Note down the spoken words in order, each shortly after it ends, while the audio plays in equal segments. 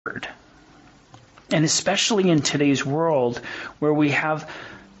And especially in today's world where we have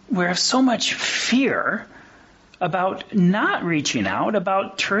so much fear about not reaching out,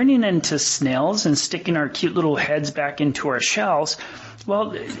 about turning into snails and sticking our cute little heads back into our shells.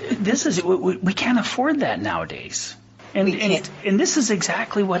 Well, we can't afford that nowadays. And this is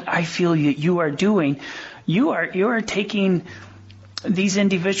exactly what I feel you are doing. You are taking these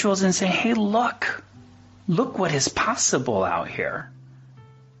individuals and saying, hey, look what is possible out here.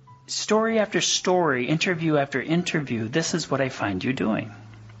 Story after story, interview after interview, this is what I find you doing.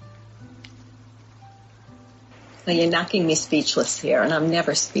 Well, you're knocking me speechless here, and I'm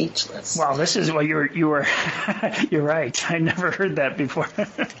never speechless. Wow, this is well, you were you're right. I never heard that before.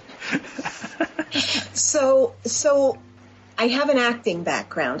 So I have an acting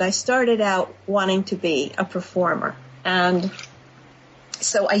background. I started out wanting to be a performer, and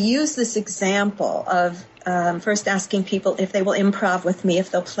so I use this example of first asking people if they will improv with me,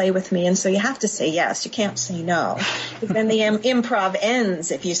 if they'll play with me. And so you have to say yes. You can't say no. Then the improv ends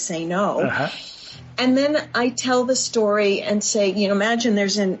if you say no. Uh-huh. And then I tell the story and say, imagine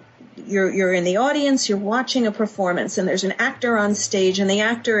you're in the audience, you're watching a performance, and there's an actor on stage, and the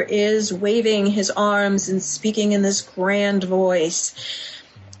actor is waving his arms and speaking in this grand voice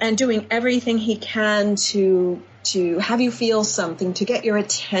and doing everything he can to have you feel something, to get your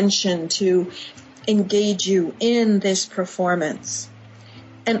attention, to engage you in this performance.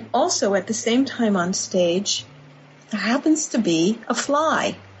 And also at the same time on stage, there happens to be a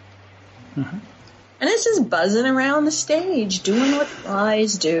fly. Mm-hmm. And it's just buzzing around the stage, doing what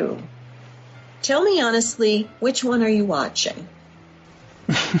flies do. Tell me honestly, which one are you watching?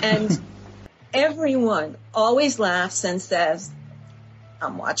 And everyone always laughs and says,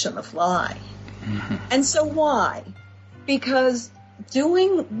 I'm watching the fly. Mm-hmm. And so why? Because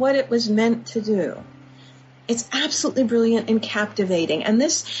doing what it was meant to do, it's absolutely brilliant and captivating. And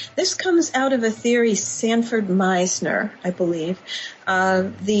this comes out of a theory, Sanford Meisner, I believe,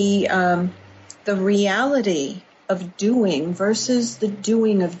 the reality of doing versus the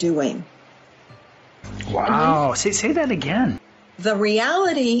doing of doing. Wow. Say that again. The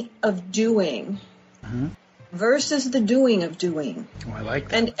reality of doing mm-hmm. versus the doing of doing. Oh, I like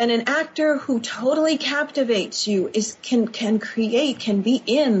that. And an actor who totally captivates you can be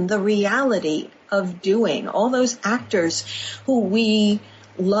in the reality of doing. All those actors who we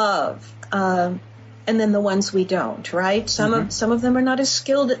love, and then the ones we don't, right? Some of them are not as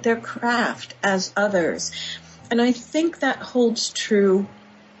skilled at their craft as others. And I think that holds true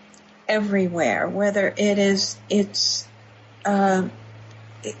everywhere, whether it's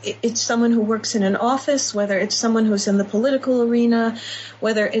someone who works in an office, whether it's someone who's in the political arena,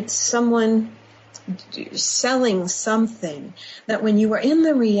 whether it's someone selling something, that when you are in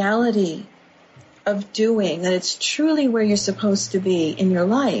the reality of doing, that it's truly where you're supposed to be in your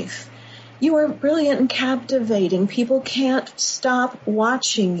life, you are brilliant and captivating. People can't stop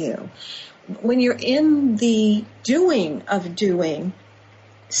watching you. When you're in the doing of doing,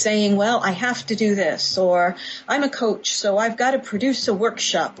 saying, well, I have to do this, or I'm a coach, so I've got to produce a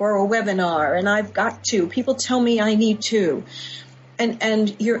workshop or a webinar, and I've got to. People tell me I need to.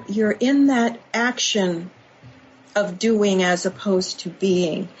 And you're in that action of doing as opposed to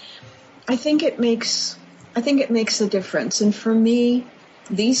being. I think it makes a difference. And for me,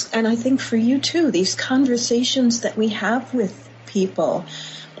 and I think for you too, these conversations that we have with people,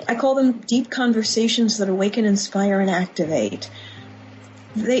 I call them deep conversations that awaken, inspire, and activate.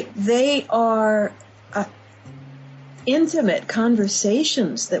 They are intimate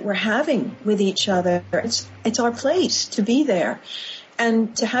conversations that we're having with each other. It's our place to be there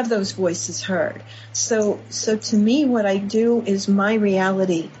and to have those voices heard. So to me, what I do is my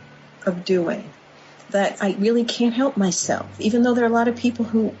reality of doing, that I really can't help myself, even though there are a lot of people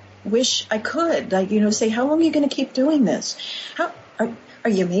who wish I could, say, how long are you going to keep doing this? Are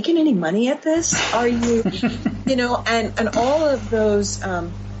you making any money at this? Are you, and all of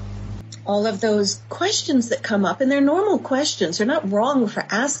those questions that come up, and they're normal questions. They're not wrong for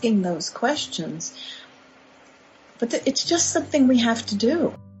asking those questions, but it's just something we have to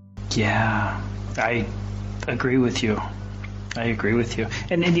do. Yeah, I agree with you.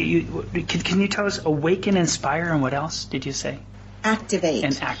 And can you tell us awaken, inspire, and what else did you say? Activate.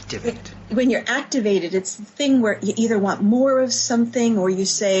 And activate. When you're activated, it's the thing where you either want more of something or you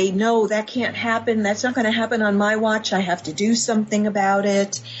say, no, that can't happen. That's not going to happen on my watch. I have to do something about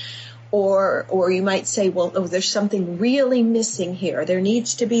it. Or you might say, well, there's something really missing here. There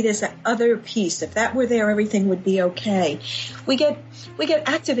needs to be this other piece. If that were there, everything would be okay. We get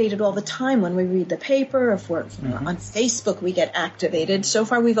activated all the time when we read the paper. If we're on Facebook, we get activated. So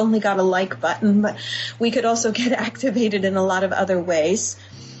far, we've only got a like button, but we could also get activated in a lot of other ways.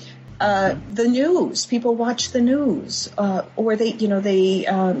 The news. People watch the news, or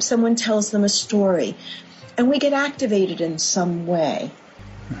someone tells them a story, and we get activated in some way.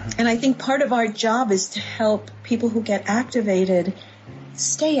 And I think part of our job is to help people who get activated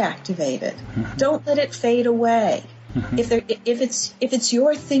stay activated. Don't let it fade away. If it's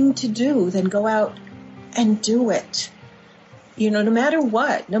your thing to do, then go out and do it. No matter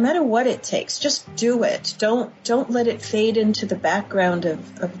what it takes, just do it. Don't let it fade into the background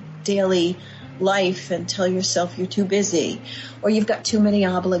of daily life and tell yourself you're too busy or you've got too many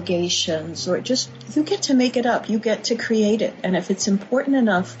obligations, or you get to make it up. You get to create it. And if it's important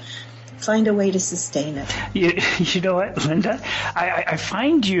enough, find a way to sustain it. You know what, Linda? I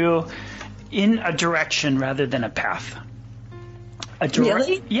find you in a direction rather than a path.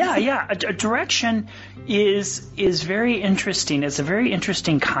 Really? Yeah. A direction is very interesting. It's a very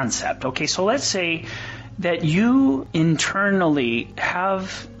interesting concept. Okay, so let's say that you internally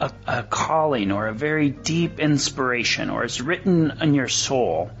have a calling or a very deep inspiration, or it's written in your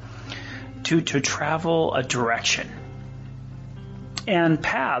soul to travel a direction. And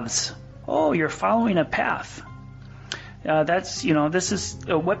paths, you're following a path. This is,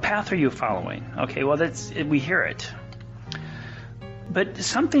 what path are you following? Okay, well, we hear it. But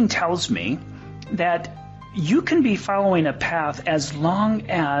something tells me that you can be following a path as long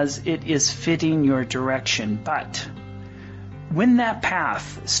as it is fitting your direction. But when that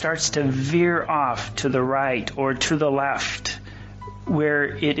path starts to veer off to the right or to the left, where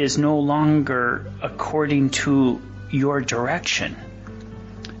it is no longer according to your direction,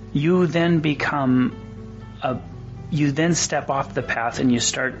 you then step off the path and you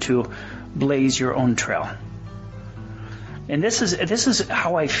start to blaze your own trail. And this is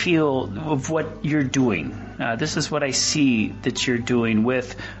how I feel of what you're doing. This is what I see that you're doing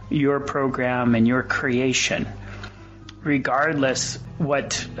with your program and your creation, regardless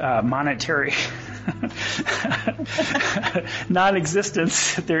what monetary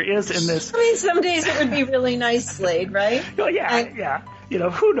non-existence there is in this. I mean, some days it would be really nice, Slade, right? Well, yeah.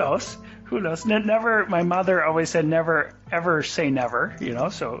 Who knows? Never. My mother always said, "Never, ever say never."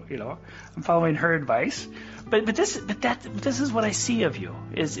 So I'm following her advice. But this is what I see of you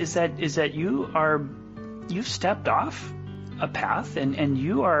is that you've stepped off a path and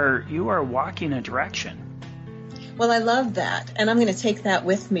you are walking a direction. Well, I love that, and I'm going to take that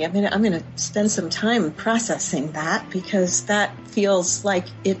with me. I'm going to spend some time processing that, because that feels like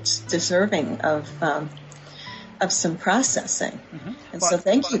it's deserving of some processing. And so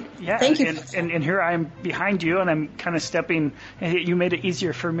thank you. Yeah, thank you. And here I'm behind you, and I'm kind of stepping. You made it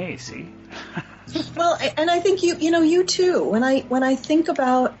easier for me. See. Well, and I think you too. When I think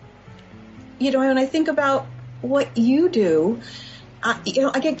about what you do,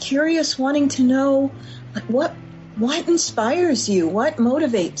 I get curious, wanting to know what inspires you, what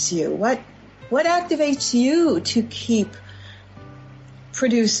motivates you, what activates you to keep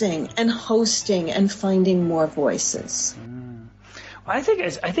producing and hosting and finding more voices. Well, I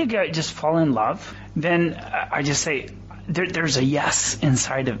think I just fall in love. Then I just say, there's a yes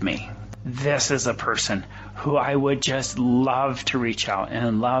inside of me. This is a person who I would just love to reach out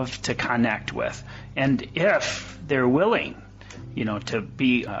and love to connect with. And if they're willing, to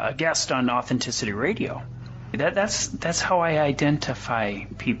be a guest on Authenticity Radio, that's how I identify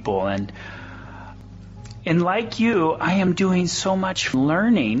people. And like you, I am doing so much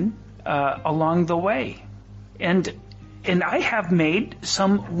learning along the way. And I have made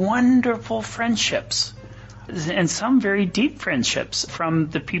some wonderful friendships. And some very deep friendships from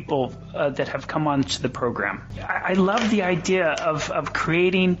the people that have come on to the program. I love the idea of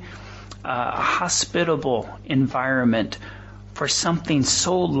creating a hospitable environment for something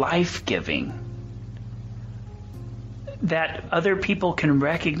so life-giving that other people can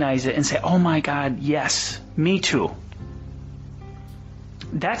recognize it and say, "Oh my God, yes, me too."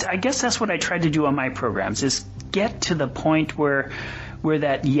 I guess that's what I try to do on my programs, is get to the point where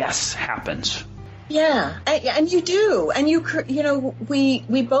that yes happens. Yeah, and you do, and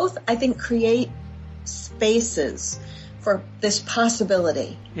we both, I think, create spaces for this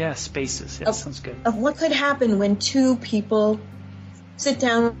possibility. Yeah, spaces. Yeah, sounds good. Of what could happen when two people sit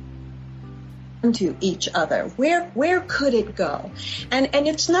down to each other. Where could it go? And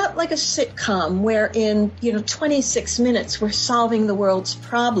it's not like a sitcom where in 26 minutes we're solving the world's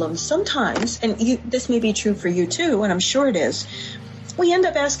problems. Sometimes, and this may be true for you too, and I'm sure it is, we end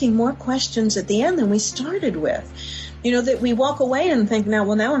up asking more questions at the end than we started with. That we walk away and think, now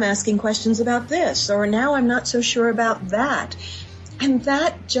I'm asking questions about this, or now I'm not so sure about that. And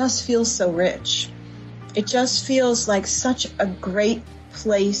that just feels so rich. It just feels like such a great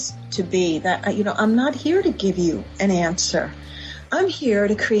place to be, that, I'm not here to give you an answer. I'm here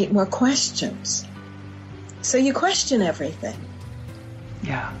to create more questions. So you question everything.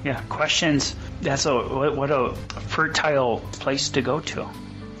 Yeah. Questions. What a fertile place to go to.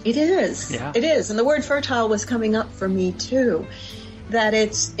 It is. Yeah. It is. And the word fertile was coming up for me too. That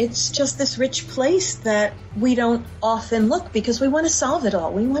it's just this rich place that we don't often look because we want to solve it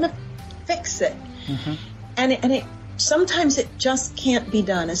all. We want to fix it. Mm-hmm. And it sometimes it just can't be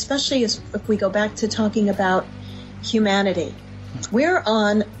done, especially if we go back to talking about humanity. We're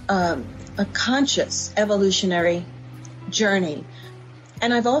on a conscious evolutionary journey.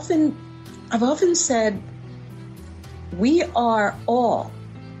 And I've often said we are all,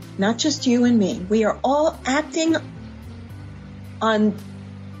 not just you and me, we are all acting on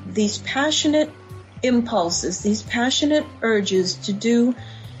these passionate impulses, these passionate urges to do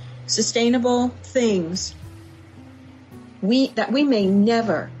sustainable things that we may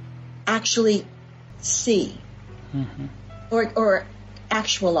never actually see or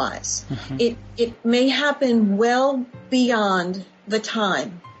actualize. It may happen well beyond the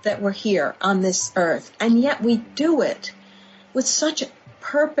time that we're here on this earth, and yet we do it with such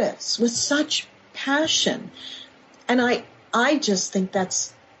purpose, with such passion. And I just think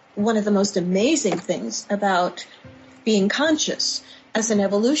that's one of the most amazing things about being conscious as an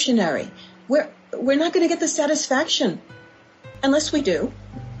evolutionary. We're not going to get the satisfaction unless we do,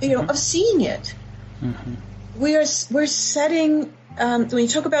 of seeing it. We're setting, when you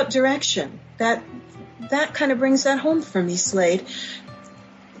talk about direction, that kind of brings that home for me, Slade.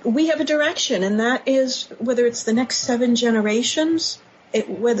 We have a direction, and that is whether it's the next 7 generations,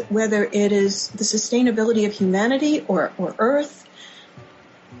 whether it is the sustainability of humanity or Earth.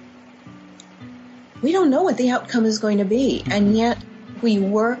 We don't know what the outcome is going to be, and yet we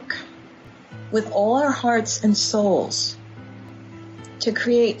work with all our hearts and souls to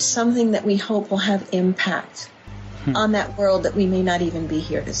create something that we hope will have impact on that world that we may not even be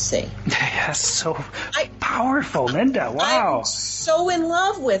here to see. That's so powerful, Linda. Wow. I'm so in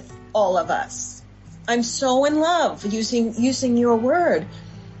love with all of us. I'm so in love, using your word,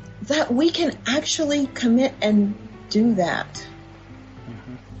 that we can actually commit and do that.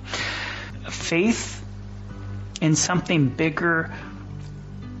 Faith in something bigger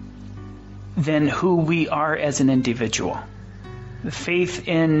than who we are as an individual. Faith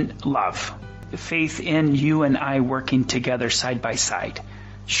in love. Faith in you and I working together side by side,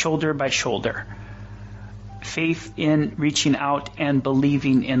 shoulder by shoulder. Faith in reaching out and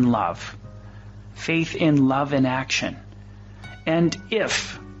believing in love. Faith in love in action. And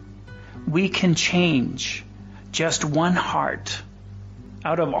if we can change just one heart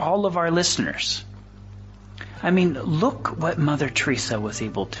out of all of our listeners, I mean, look what Mother Teresa was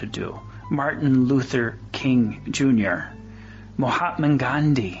able to do. Martin Luther King Jr., Mahatma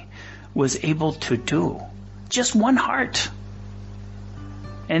Gandhi was able to do. Just one heart.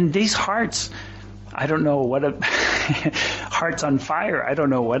 And these hearts, I don't know what hearts on fire, I don't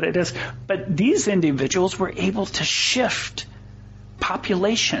know what it is, but these individuals were able to shift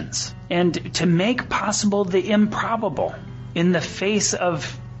populations and to make possible the improbable in the face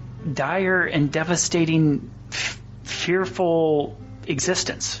of dire and devastating, fearful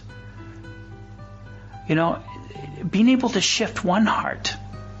existence. Being able to shift one heart,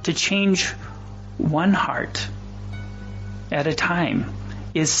 to change one heart at a time,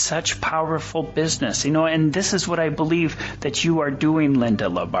 is such powerful business, and this is what I believe that you are doing,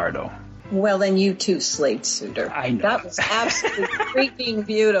 Linda-Lomardo. Well, and you too, Slade Suter. I know. That was absolutely freaking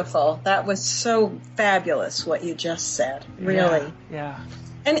beautiful. That was so fabulous what you just said, really. Yeah.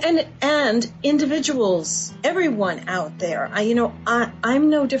 And individuals, everyone out there, I'm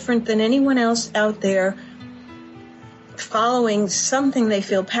no different than anyone else out there following something they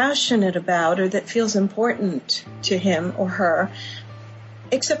feel passionate about or that feels important to him or her,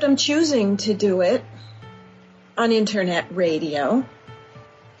 except I'm choosing to do it on internet radio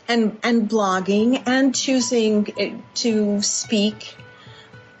and blogging, and choosing to speak,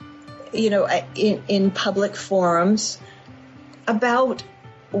 in public forums about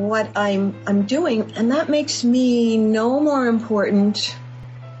what I'm doing, and that makes me no more important,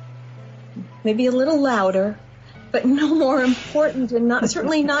 maybe a little louder, but no more important, and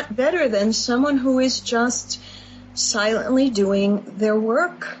certainly not better than someone who is just silently doing their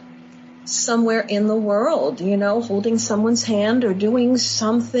work somewhere in the world, holding someone's hand or doing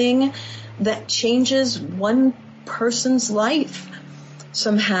something that changes one person's life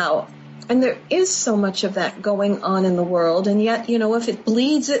somehow. And there is so much of that going on in the world, and yet, if it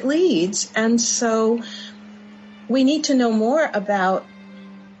bleeds, it leads. And so we need to know more about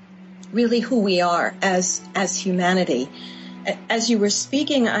really who we are as humanity. As you were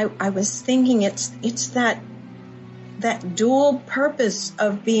speaking, I was thinking it's that that dual purpose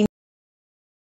of being